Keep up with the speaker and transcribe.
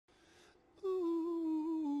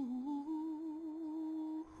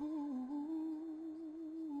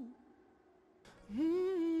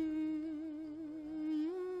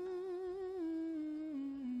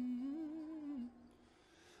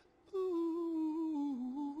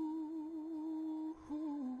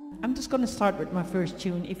I'm just gonna start with my first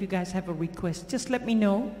tune. If you guys have a request, just let me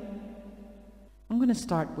know. I'm gonna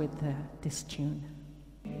start with this tune.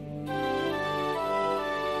 And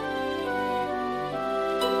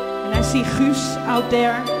I see Guus out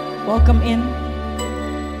there. Welcome in.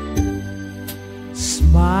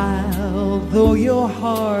 Smile though your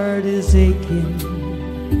heart is aching.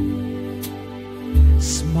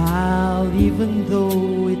 Smile even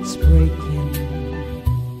though it's breaking.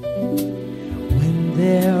 When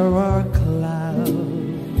there are clouds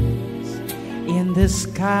in the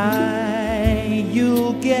sky,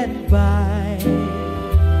 you'll get by.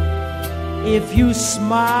 If you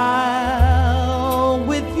smile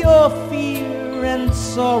with your fear and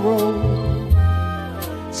sorrow,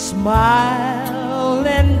 smile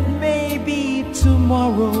and maybe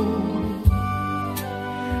tomorrow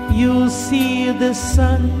you'll see the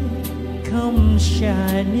sun come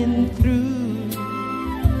shining through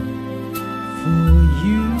for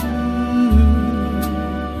you.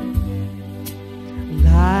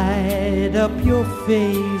 Light up your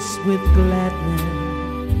face with gladness,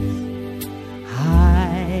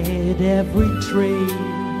 hide every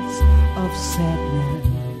trace of sadness.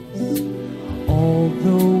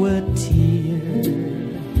 Although a tear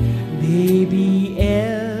may be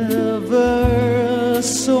ever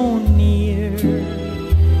so near,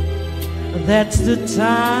 that's the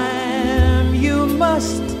time you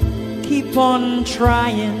must keep on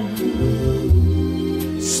trying.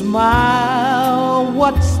 Smile,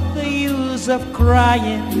 what's the use of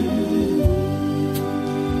crying?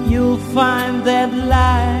 You'll find that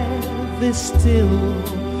life is still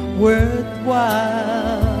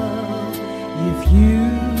worthwhile if you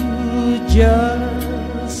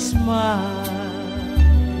just smile.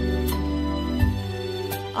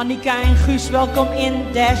 Annika and Guus, welcome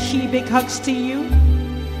in. Dashi, big hugs to you.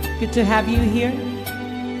 Good to have you here.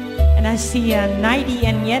 And I see Naidi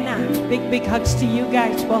and Yena. Big hugs to you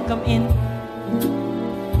guys. Welcome in.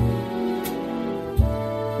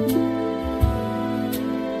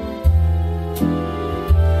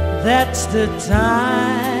 That's the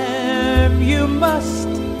time you must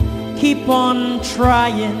keep on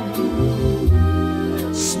trying.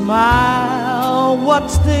 Smile,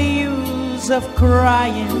 what's the use of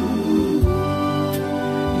crying?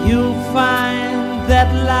 You'll find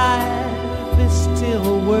that life is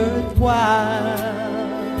still worthwhile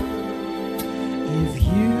if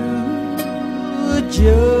you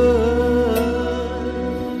just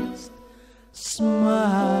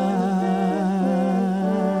smile.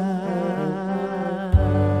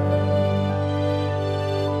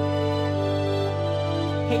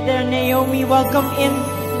 Hey there, Naomi, welcome in.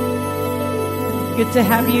 Good to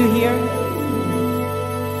have you here.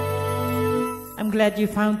 I'm glad you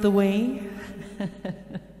found the way.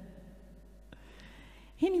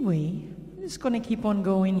 Anyway, I'm just gonna keep on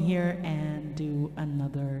going here and do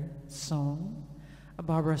another song, a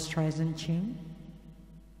Barbra Streisand tune.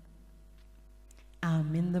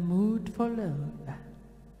 I'm in the mood for love.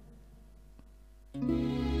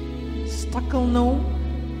 Stockholm,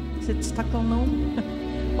 is it Stockholm?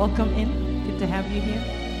 Welcome in, good to have you here.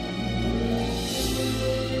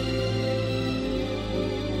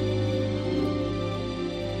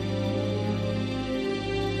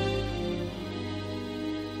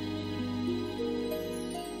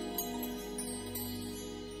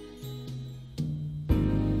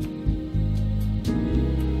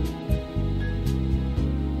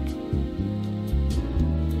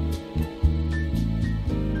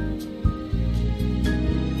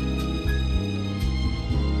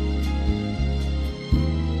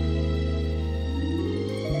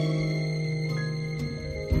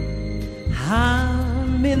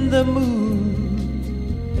 I'm in the mood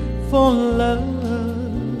for love,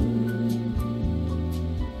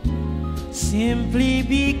 simply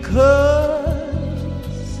because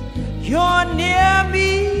you're near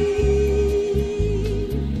me.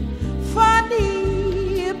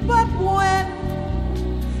 Funny, but when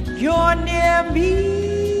you're near me,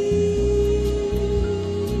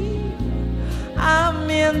 I'm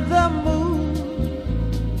in the mood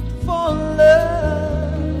for love.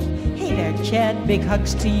 Chad, big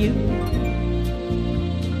hugs to you.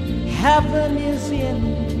 Heaven is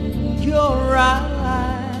in your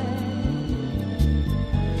eyes,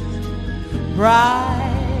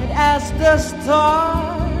 bright as the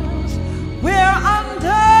stars we're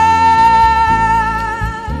under.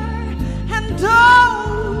 And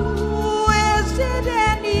oh, is it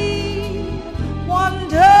any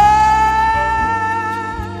wonder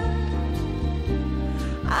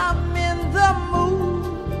I'm in the mood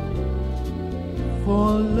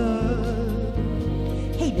for love.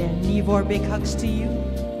 Hey there, Nivor, big hugs to you.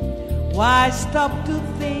 Why stop to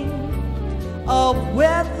think of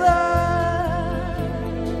weather.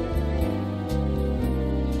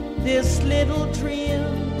 This little dream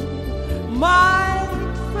might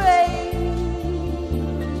fade.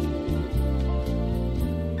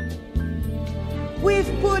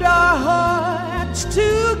 We've put our hearts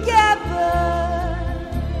together.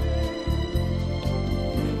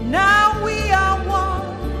 Now we are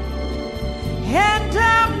one, and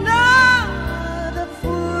I'm not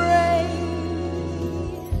afraid.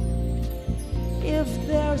 If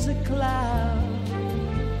there's a cloud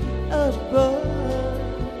above,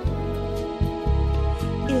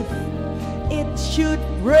 if it should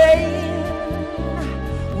rain,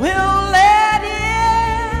 we'll let it.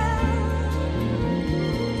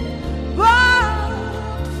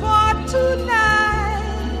 But for tonight,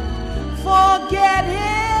 forget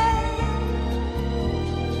it,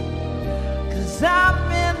 'cause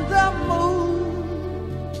I'm in the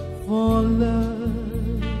mood for love.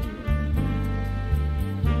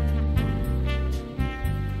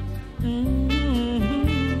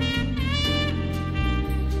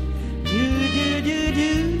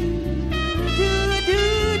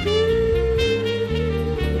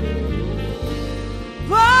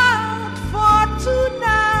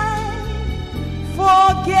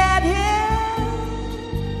 Forget it,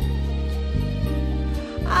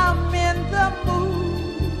 I'm in the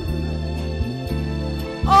mood.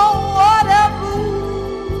 Oh, what a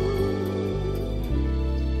mood.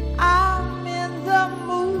 I'm in the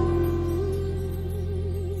mood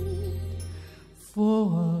for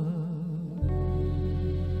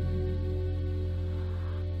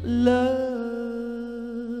love.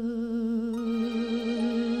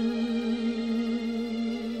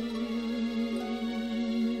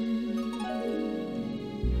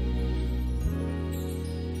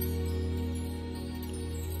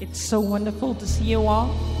 It's so wonderful to see you all.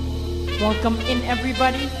 Welcome in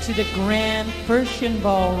everybody to the Grand Persian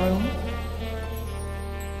Ballroom.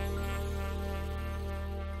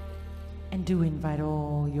 And do invite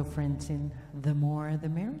all your friends in. The more the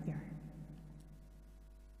merrier.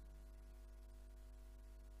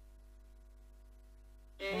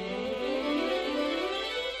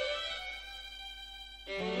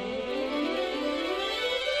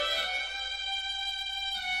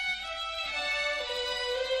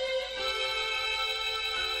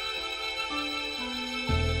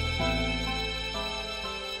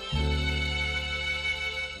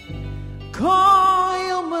 Quand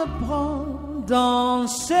il me prend dans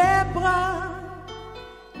ses bras,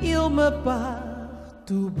 il me parle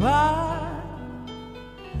tout bas.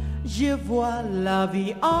 Je vois la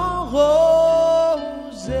vie en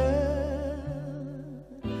rose.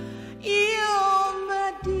 Il me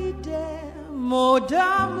dit des mots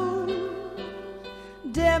d'amour,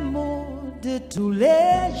 des mots de tous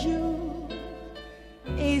les jours,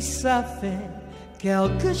 et ça fait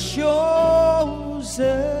quelque chose.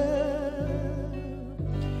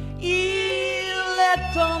 Il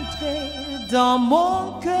est entré dans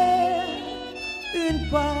mon cœur une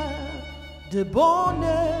part de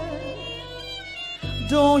bonheur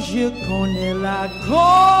dont je connais la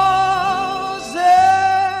cause.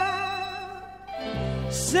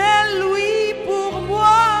 C'est lui pour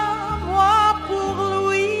moi, moi pour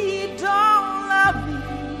lui dans la vie.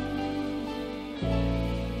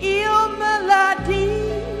 Il me l'a dit,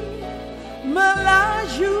 me l'a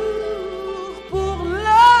juré.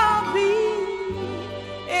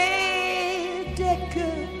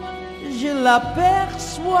 Je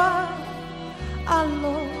l'aperçois,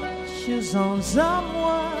 alors je sens en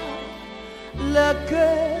moi le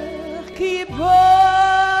cœur qui bat.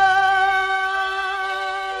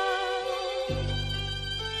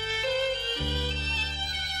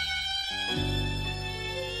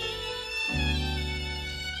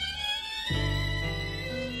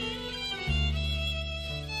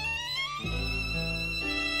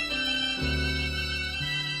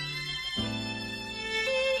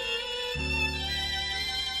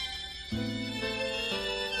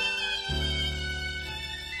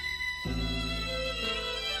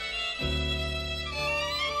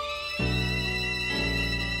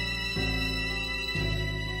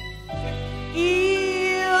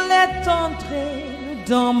 Entré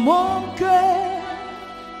dans mon cœur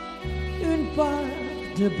une part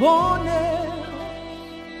de bonheur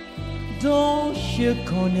dont je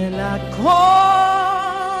connais la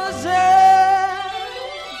cause.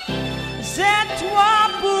 C'est toi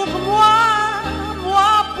pour moi,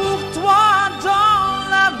 moi pour toi dans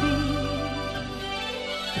la vie.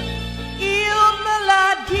 Il me l'a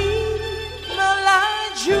dit, me l'a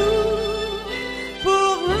juré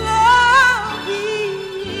pour la vie.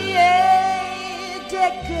 Et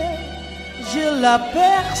dès que je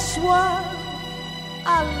l'aperçois,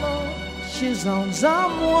 alors chez en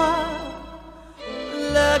moi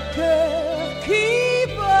le cœur qui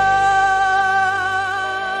bat.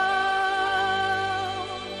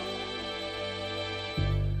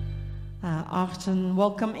 Arson,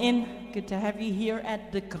 welcome in. Good to have you here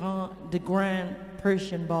at the Grand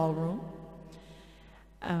Persian Ballroom.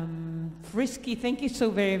 Frisky, thank you so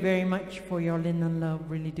very, very much for your linen love.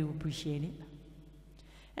 Really do appreciate it.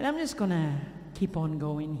 And I'm just gonna keep on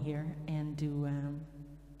going here and do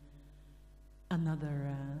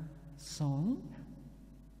another song.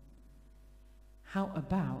 How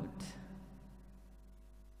about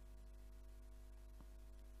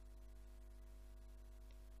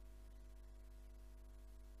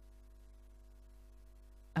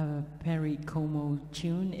a Perry Como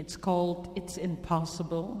tune? It's called It's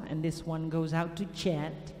Impossible, and this one goes out to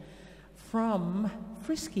Chad from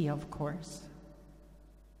Frisky, of course.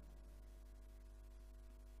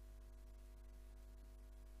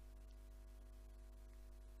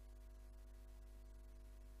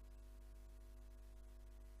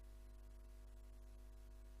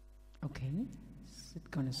 Okay, is it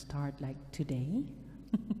gonna start like today?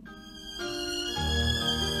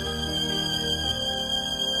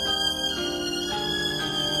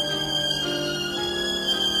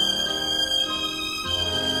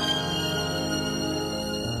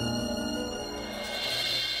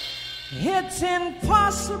 It's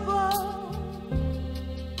impossible.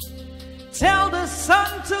 Tell the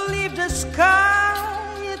sun to leave the sky.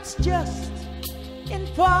 It's just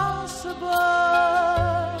impossible.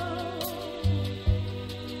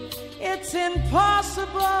 It's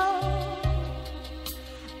impossible.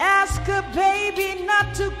 Ask a baby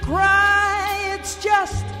not to cry. It's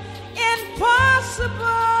just impossible.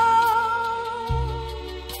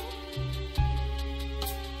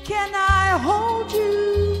 Can I hold you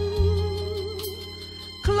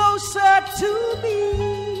closer to me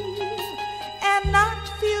and not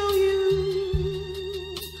feel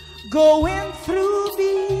you going through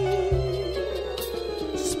me?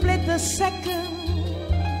 Split the second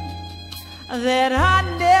that I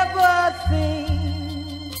never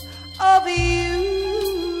think of you.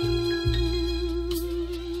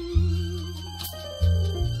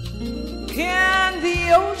 Can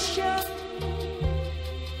the ocean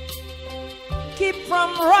keep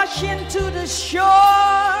from rushing to the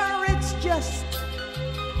shore?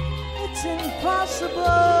 It's impossible.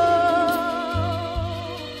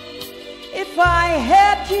 If I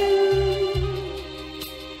had you,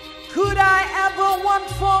 could I ever want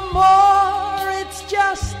for more? It's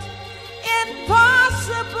just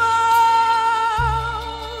impossible.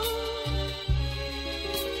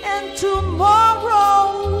 And tomorrow,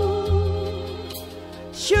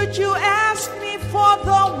 should you ask me for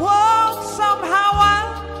the world, somehow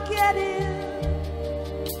I'll get it.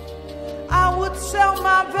 I would sell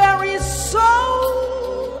my very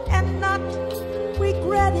soul and not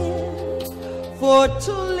regret it. For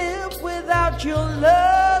to live without your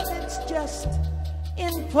love, it's just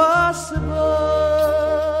impossible.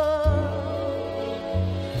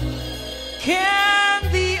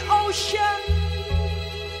 Can the ocean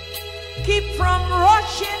keep from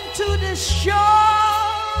rushing to the shore?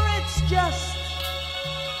 It's just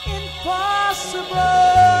impossible.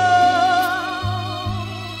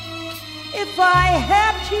 If I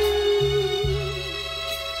had you,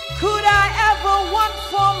 could I ever want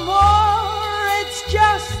for more? It's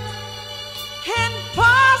just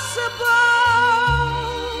impossible.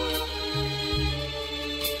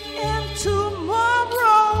 And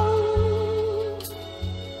tomorrow,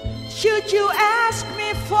 should you ask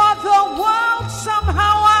me for the world,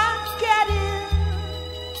 somehow I'd get it.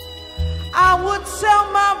 I would sell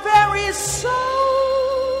my very soul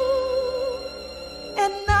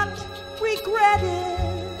and not regret it.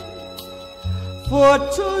 For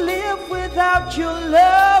to live without your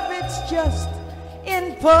love, it's just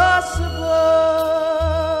impossible.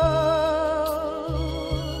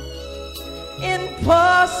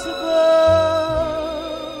 Impossible.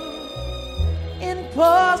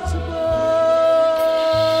 Impossible.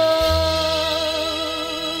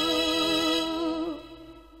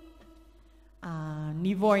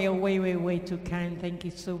 Nivoya, way too kind. Thank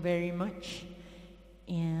you so very much.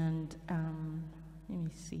 And let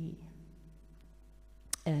me see.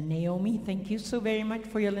 Naomi, thank you so very much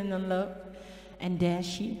for your linen love. And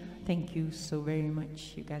Dashi, thank you so very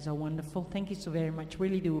much. You guys are wonderful. Thank you so very much.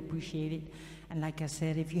 Really do appreciate it. And like I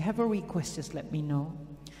said, if you have a request, just let me know.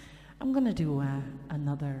 I'm going to do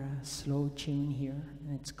another slow tune here.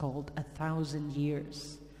 And it's called 1,000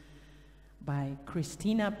 Years by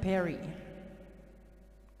Christina Perry.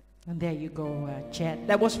 And there you go, Chad.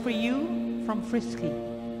 That was for you from Frisky.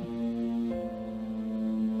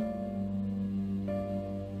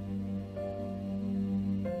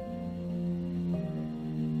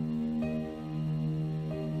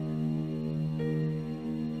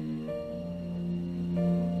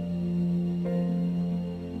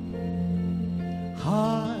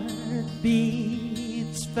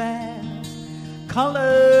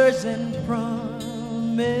 colors and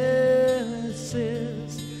promises.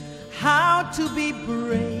 How to be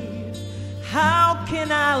brave, how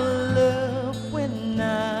can I love when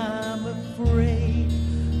I'm afraid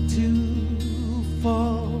to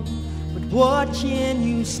fall? But watching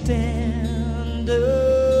you stand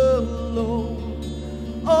alone,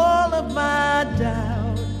 all of my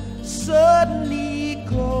doubt suddenly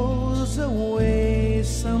goes away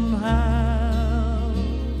somehow.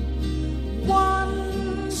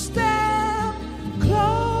 One step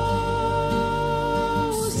closer.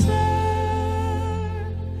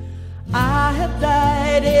 I have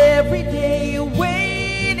died every day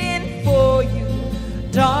waiting for you.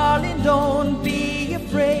 Darling, don't be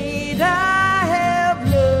afraid. I have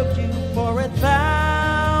loved you for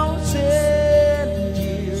 1,000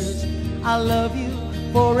 years. I love you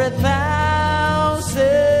for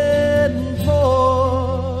 1,000 more.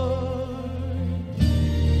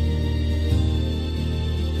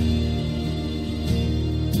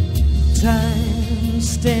 Time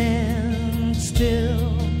stands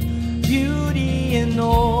still, beauty in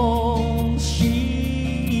all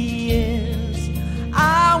she is.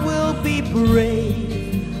 I will be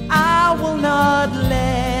brave, I will not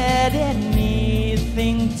let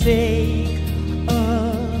anything take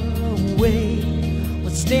away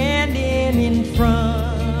what's standing in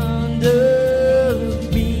front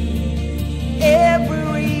of me.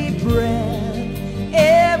 Every breath,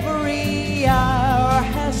 every hour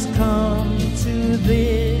has come to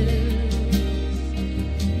this.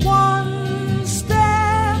 One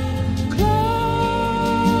step closer.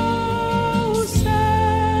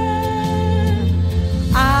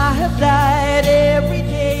 I have died every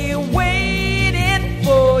day waiting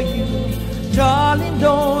for you. Darling,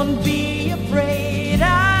 don't be afraid.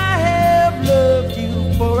 I have loved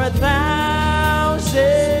you for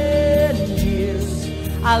 1,000 years.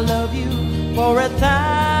 I love you for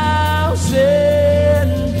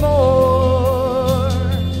 1,000 more.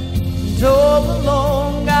 And all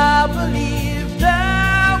along I believed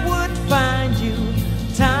I would find you.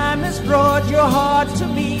 Time has brought your heart to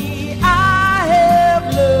me. I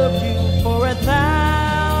have loved you for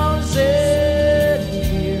 1,000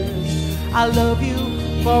 years. I love you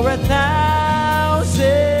for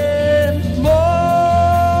 1,000 more.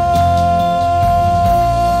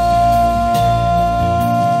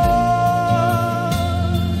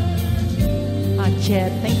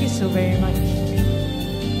 Chad, thank you so very much.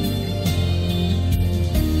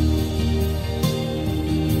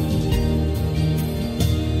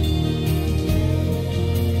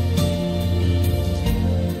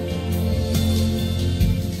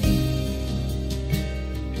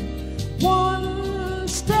 One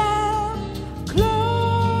step closer.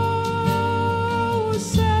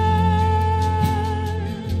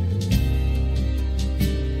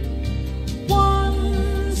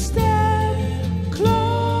 One step closer.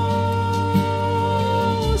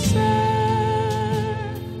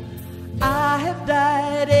 I have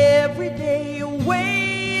died every day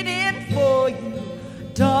waiting for you.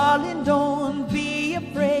 Darling, don't be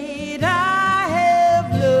afraid. I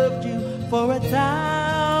have loved you for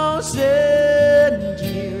 1,000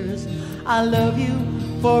 years. I love you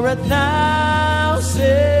for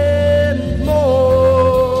 1,000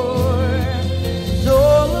 more. And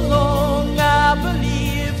all along I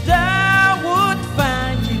believed I would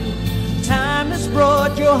find you. Time has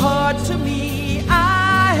brought your heart to me.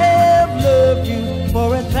 I have loved you for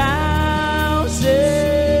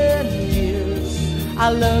 1,000 years.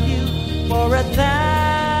 I love you for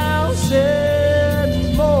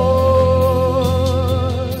 1,000 more.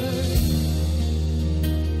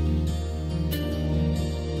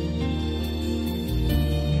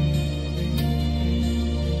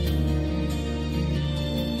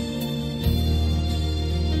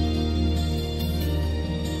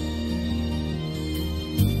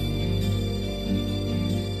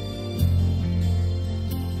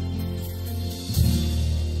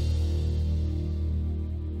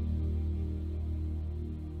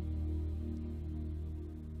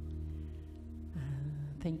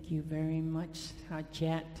 Thank you very much,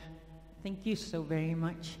 Jet. Thank you so very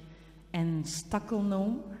much. And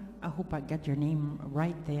Stuckelno, I hope I got your name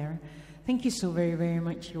right there. Thank you so very, very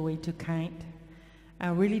much. You're way too kind. I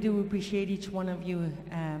really do appreciate each one of you.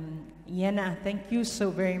 Yenna, thank you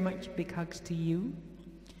so very much. Big hugs to you.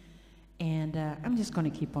 And I'm just going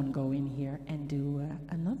to keep on going here and do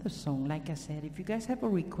another song. Like I said, if you guys have a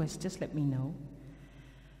request, just let me know.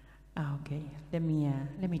 Okay, let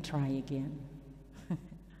me try again.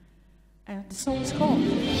 The song is called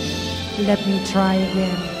Let Me Try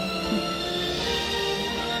Again.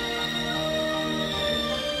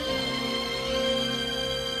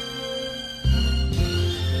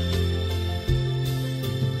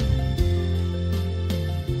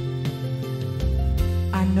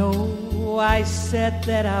 I know I said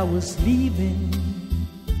that I was leaving,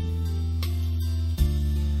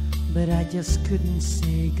 but I just couldn't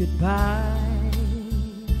say goodbye.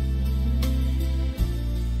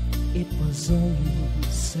 It was only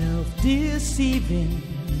self-deceiving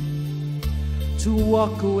to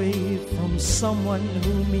walk away from someone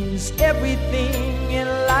who means everything in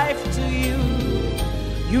life to you.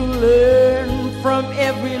 You learn from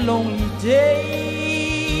every lonely day.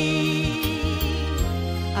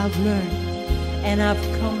 I've learned and I've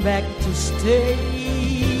come back to stay.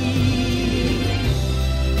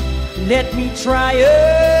 Let me try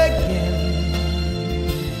again.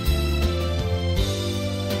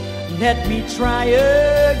 Let me try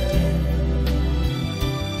again.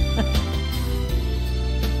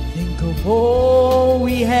 Think of all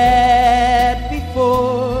we had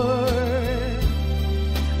before.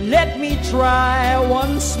 Let me try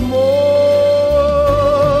once more.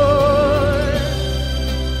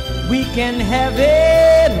 We can have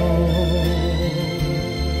it all.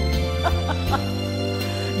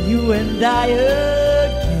 You and I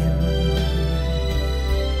again.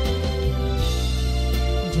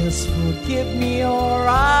 Just forgive me or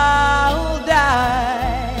I'll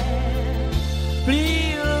die.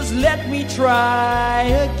 Please let me try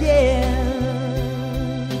again.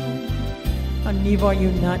 Lief are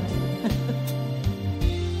you not?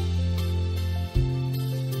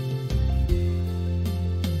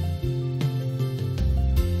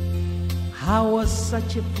 I was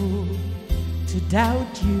such a fool to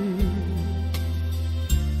doubt you,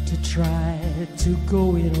 to try to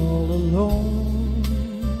go it all alone.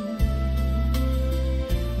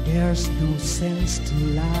 There's no sense to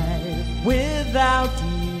life without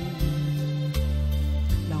you.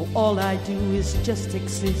 Now all I do is just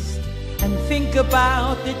exist and think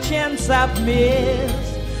about the chance I've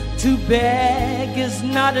missed. To beg is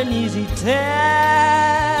not an easy task,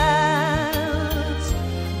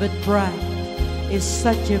 but pride is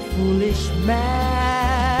such a foolish man.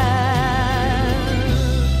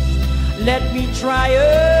 Let me try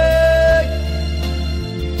again.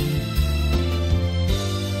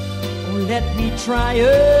 Oh, let me try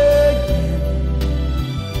again.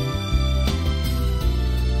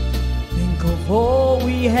 Think of all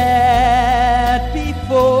we had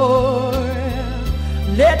before.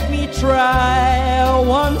 Let me try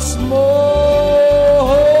once more.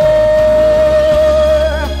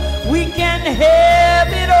 We can have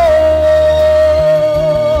it all.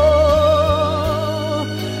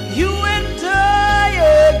 You and I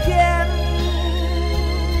again.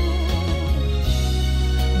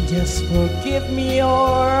 Just forgive me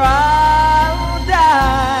or I'll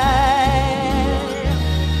die.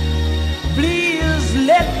 Please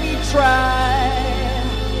let me try.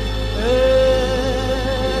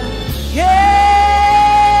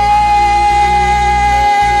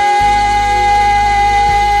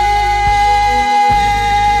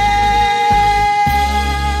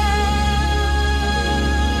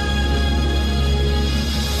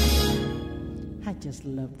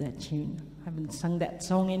 Love that tune. I haven't sung that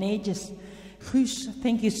song in ages. Guus,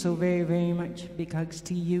 thank you so very, very much. Big hugs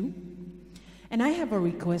to you. And I have a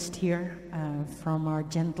request here from our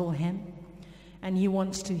gentle hen. And he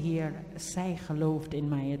wants to hear Zij gelooft in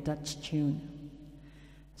my Dutch tune.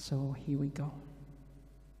 So here we go.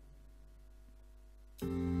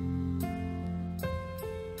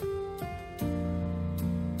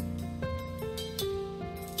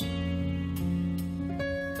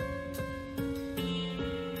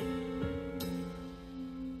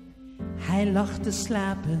 Hij lag te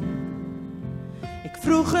slapen. Ik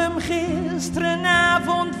vroeg hem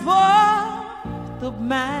gisterenavond, wacht op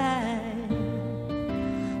mij.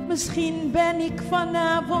 Misschien ben ik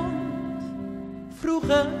vanavond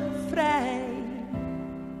vroeger vrij.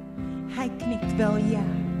 Hij knikt wel ja,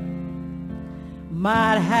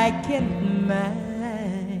 maar hij kent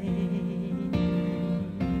mij.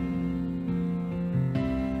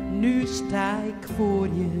 Nu sta ik voor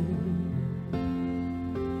je.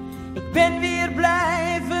 Ik ben weer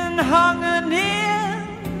blijven hangen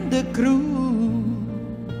in de kroeg.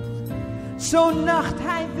 Zo'n nacht,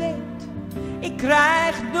 hij weet, ik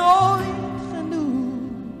krijg nooit genoeg.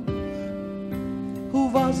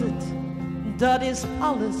 Hoe was het? Dat is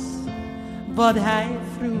alles wat hij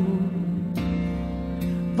vroeg.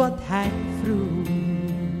 Wat hij vroeg.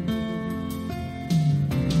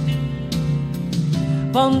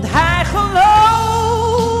 Want hij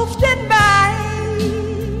gelooft in mij.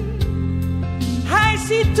 Hij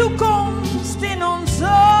ziet toekomst in ons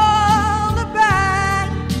allebei.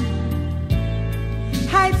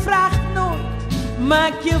 Hij vraagt nooit,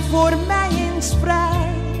 maak je voor mij eens vrij.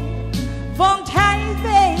 Want hij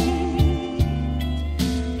weet,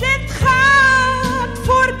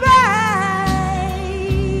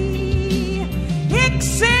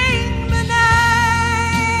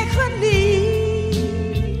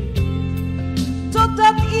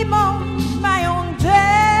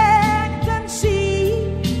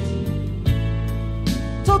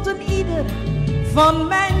 van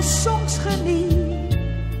mijn songs geniet.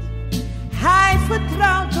 Hij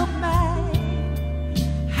vertrouwt op mij,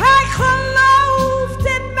 hij gelooft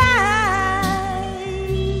in mij.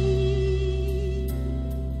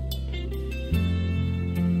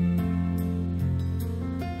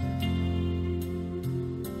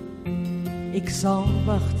 Ik zal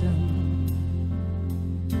wachten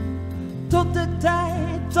tot de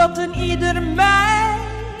tijd dat een ieder mij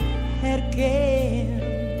herkent.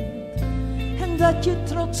 En dat je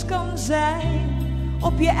trots kan zijn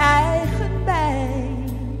op je eigen bij.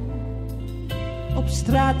 Op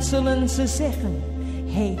straat zullen ze zeggen,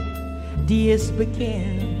 hey, die is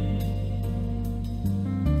bekend.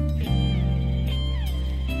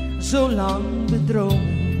 Zolang we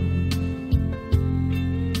dromen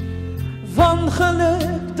van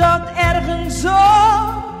geluk dat ergens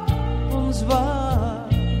op ons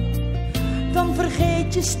wacht, dan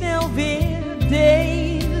vergeet je snel weer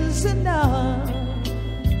deze nacht.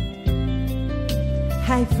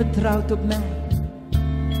 Hij vertrouwt op mij,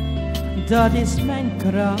 dat is mijn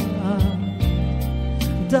kracht,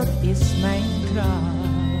 dat is mijn kracht.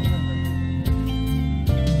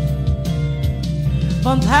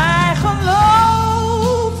 Want hij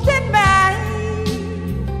gelooft in mij,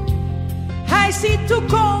 hij ziet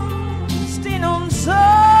toekomst in ons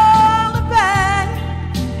allebei.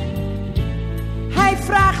 Hij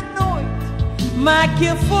vraagt nooit, maak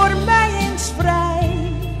je voor mij eens vrij.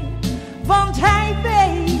 Want hij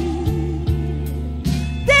weet,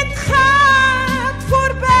 dit gaat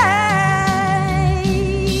voorbij.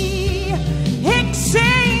 Ik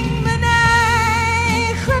zing mijn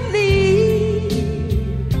eigen lied,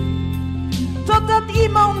 totdat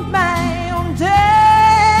iemand mij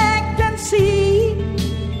ontdekt en ziet.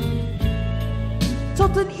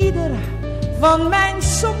 Tot een ieder van mijn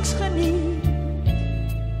songs geniet.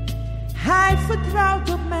 Hij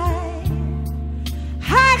vertrouwt op mij,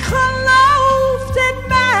 hij gelooft in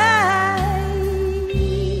mij.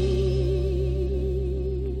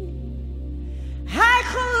 Hij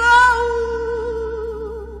gelooft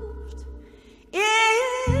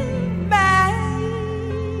in mij.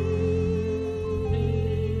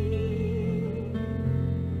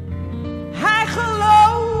 Hij gelooft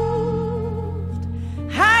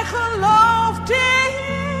in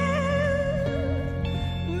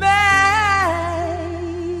mij.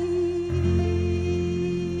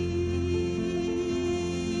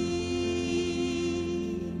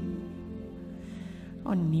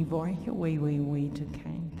 Oh, Nivor, you're way, way, way too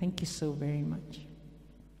kind. Thank you so very much.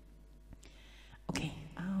 Okay,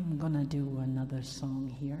 I'm gonna do another song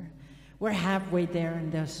here. We're halfway there,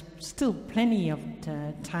 and there's still plenty of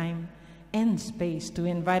time and space to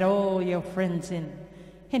invite all your friends in,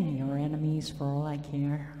 and your enemies for all I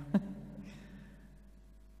care.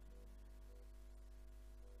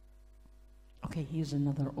 Okay, here's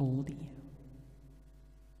another oldie.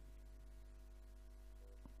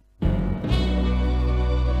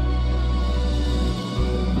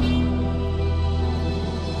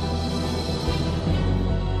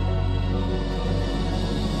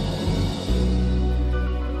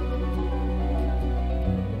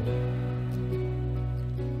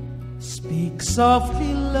 Speak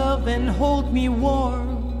softly, love, and hold me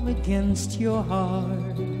warm against your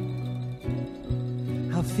heart.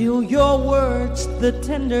 I feel your words, the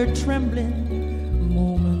tender trembling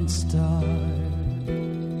moments start.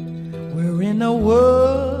 We're in a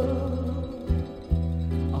world,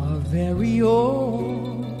 our very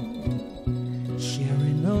own,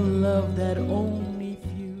 sharing a love that only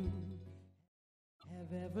few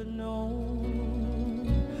have ever known.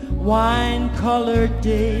 Wine-colored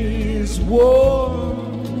days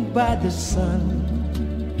warmed by the sun,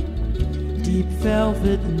 deep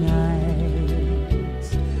velvet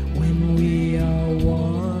nights when we are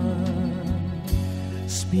one.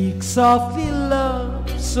 Speak softly, love,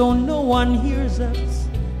 so no one hears us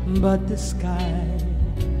but the sky.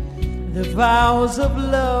 The vows of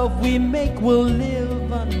love we make will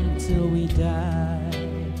live until we die.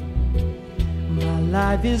 My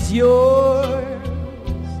life is yours,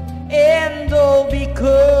 and all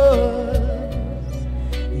because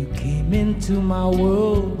you came into my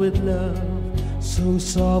world with love, so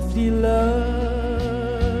softly, love.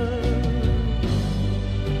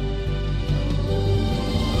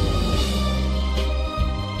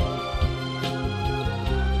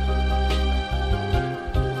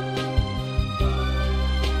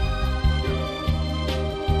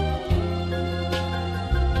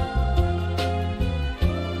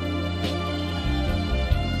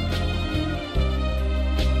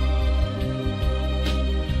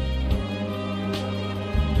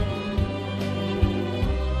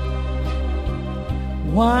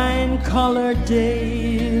 Wine-colored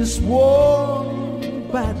days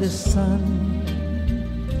warmed by the sun,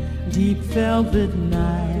 deep velvet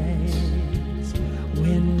nights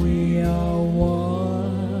when we are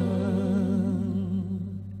one.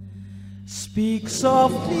 Speak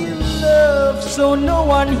softly, love, so no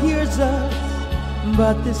one hears us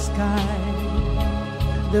but the sky.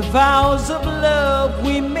 The vows of love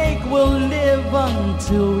we make will live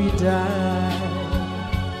until we die.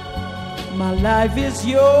 My life is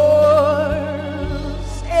yours,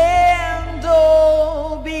 and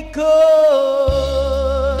all because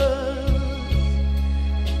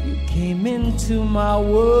you came into my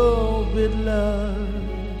world with love.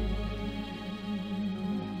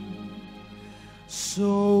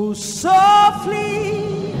 So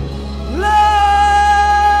softly, love.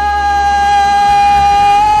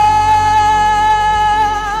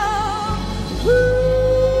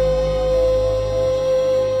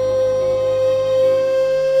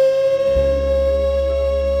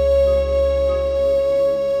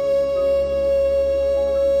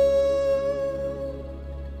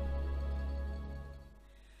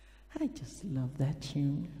 I just love that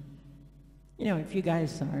tune. You know, if you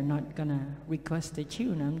guys are not gonna request a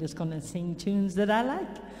tune, I'm just gonna sing tunes that I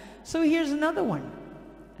like. So here's another one,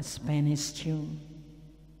 a Spanish tune.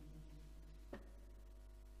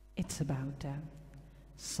 It's about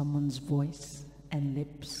someone's voice and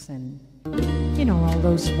lips and, you know, all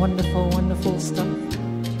those wonderful, wonderful stuff.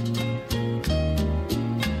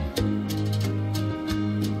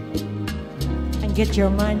 And get your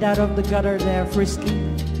mind out of the gutter there, Frisky.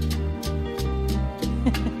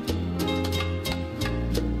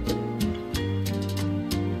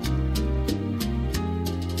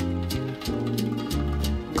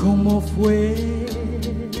 ¿Cómo fue?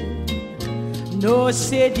 No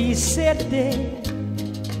sé decirte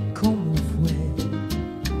cómo fue.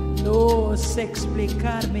 No sé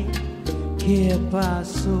explicarme qué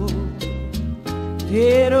pasó.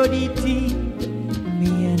 Pero de ti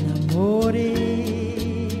me enamoré.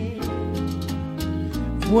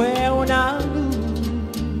 Fue una luz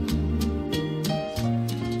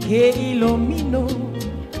que iluminó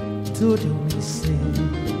todo mi ser.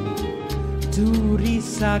 Tu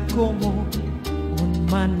risa como un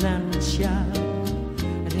manantial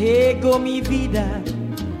regó mi vida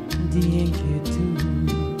de inquietud.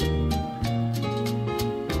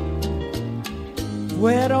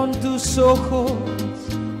 Fueron tus ojos,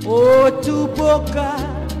 oh tu boca,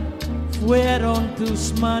 fueron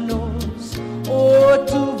tus manos, oh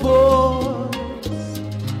tu voz.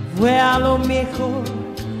 Fue a lo mejor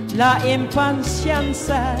la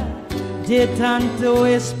impaciencia de tanto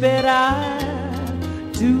esperar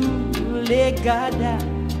tu llegada,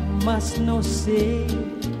 mas no sé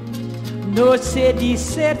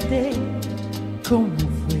decirte cómo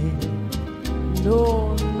fue,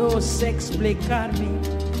 no sé explicarme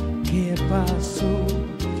qué pasó,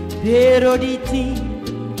 pero de ti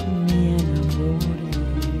me enamoré.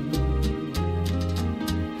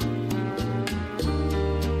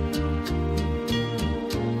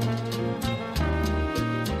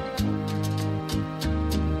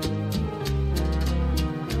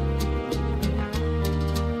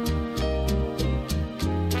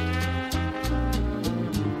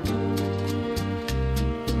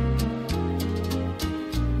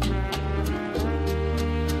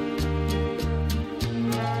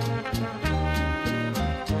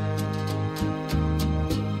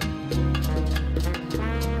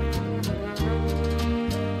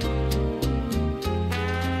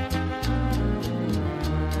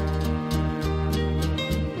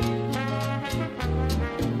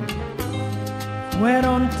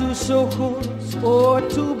 Fueron tus ojos, oh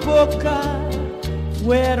tu boca,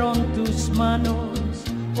 fueron tus manos,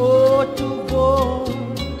 oh tu voz.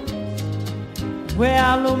 Fue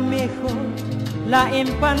a lo mejor la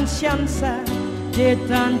impaciencia de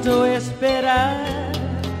tanto esperar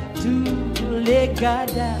tu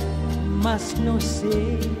llegada, mas no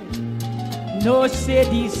sé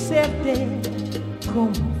decirte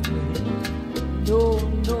cómo fue,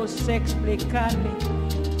 no sé explicarme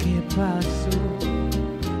qué pasó,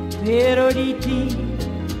 pero de ti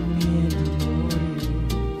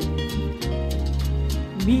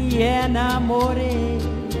me enamoré,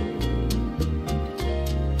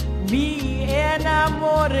 me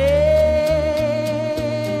enamoré.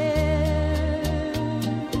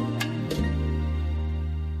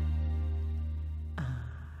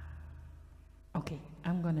 Okay,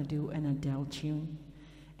 I'm gonna do an Adele tune,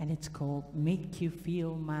 and it's called Make You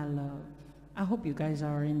Feel My Love. I hope you guys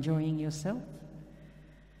are enjoying yourself.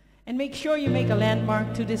 And make sure you make a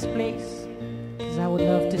landmark to this place, because I would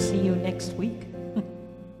love to see you next week.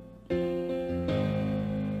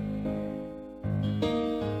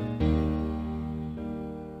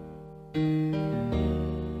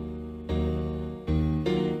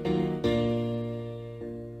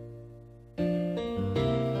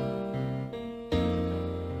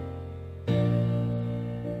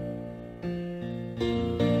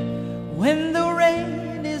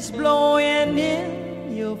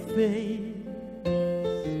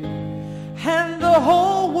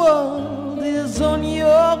 world is on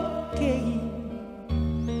your case,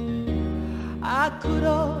 I could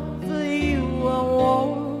offer you a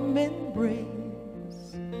warm embrace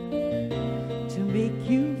to make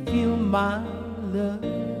you feel my love.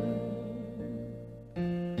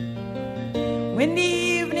 When the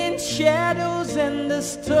evening shadows and the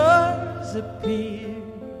stars appear,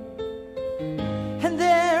 and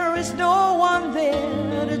there is no one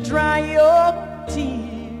there to dry your tears,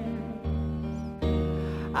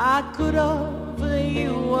 I could offer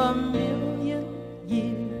you a million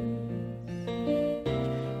years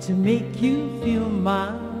to make you feel my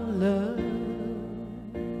love.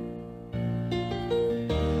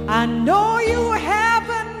 I know you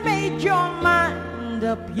haven't made your mind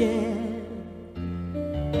up yet,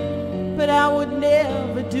 but I would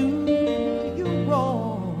never do you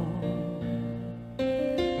wrong.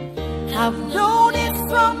 I've known it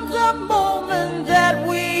from the moment that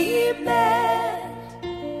we met,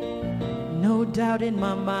 no doubt in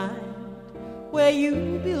my mind where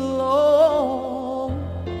you belong.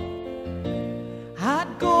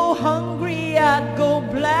 I'd go hungry, I'd go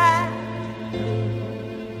black,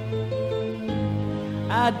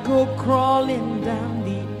 I'd go crawling down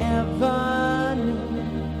the avenue.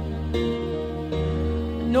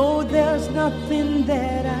 No, there's nothing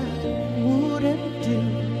that I wouldn't do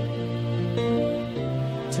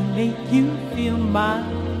to make you feel my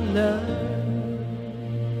love.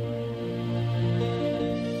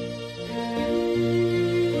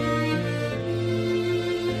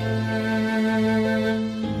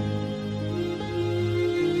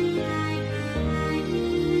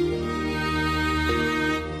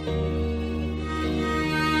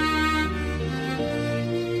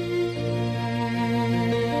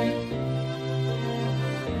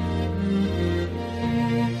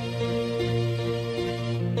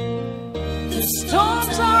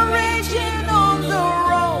 Storms are raging on the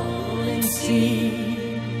rolling sea,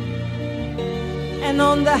 and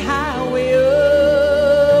on the highway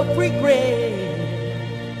of regret,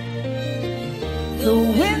 the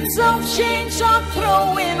winds of change are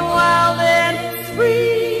throwing wild and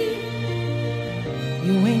free.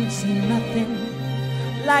 You ain't seen nothing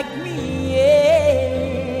like me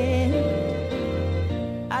yet.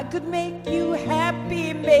 I could make you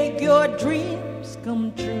happy, make your dreams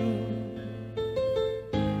come true.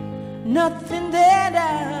 Nothing that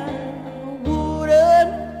I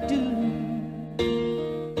wouldn't do.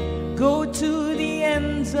 Go to the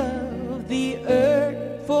ends of the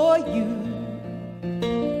earth for you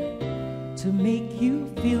to make you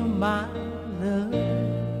feel my love,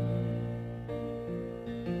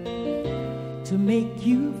 to make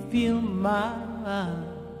you feel my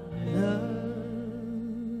love.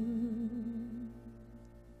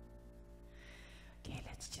 Okay,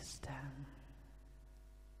 let's just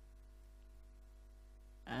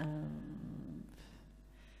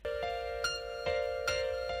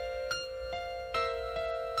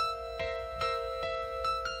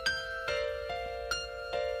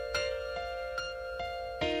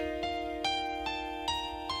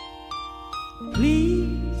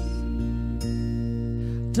please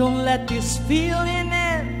don't let this feeling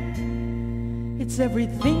end. It's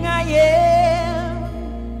everything I am,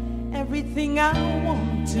 everything I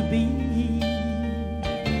want to be.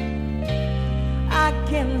 I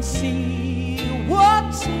can see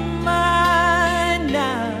what's mine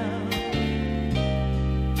now,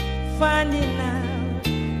 finding out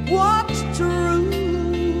what's true.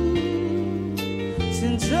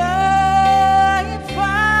 Since I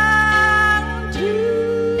found you,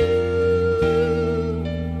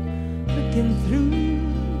 looking through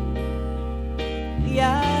the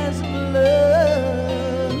eyes of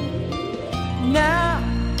love, now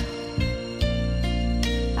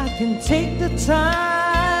I can take the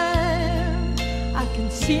time, I can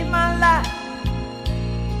see my light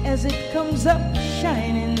as it comes up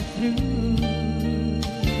shining through,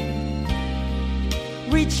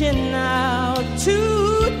 reaching out to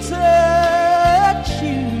touch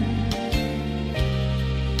you.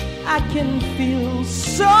 I can feel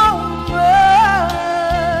so much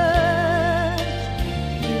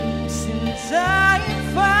since I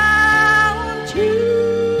found you,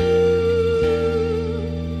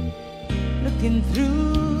 looking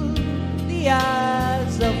through the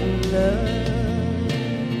eyes of love.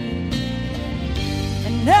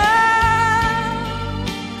 And now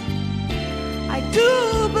I do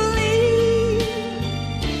believe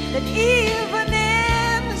that even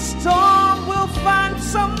in the storm we'll find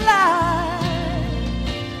some light,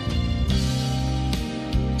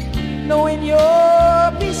 knowing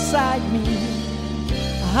you're beside me,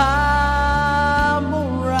 I'm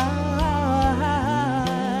alright.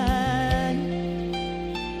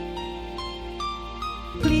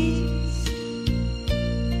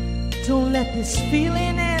 let this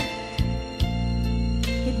feeling end.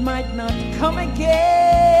 It might not come again,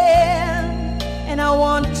 and I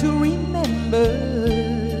want to remember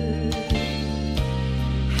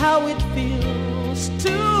how it feels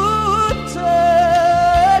to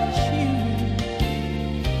touch you,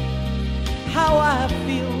 how I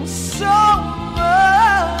feel so much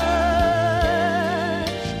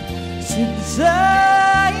since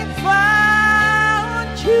I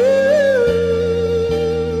found you.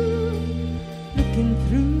 Looking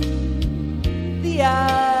through the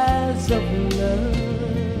eyes of love,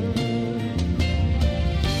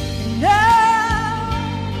 and now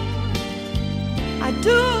I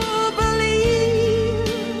do believe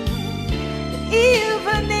that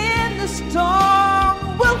even in the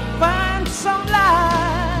storm we'll find some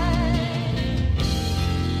light,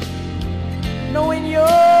 knowing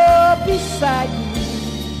you're beside me.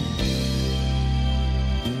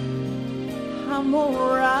 I'm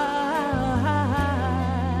alright.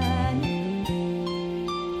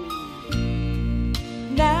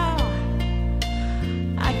 Now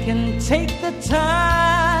I can take the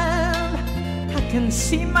time, I can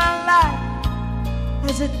see my light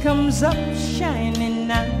as it comes up shining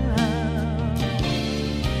now,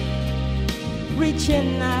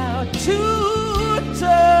 reaching out to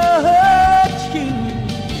touch you.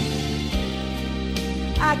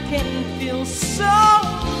 I can feel so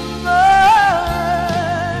much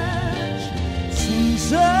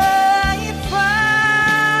since I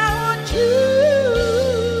found you.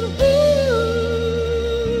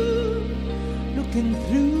 Looking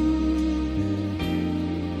through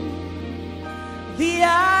the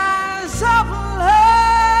eyes of love.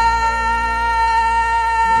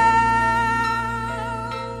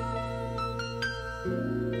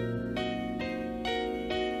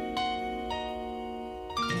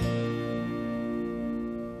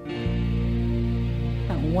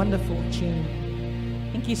 A wonderful tune.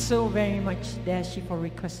 Thank you so very much, Dashi, for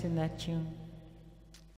requesting that tune.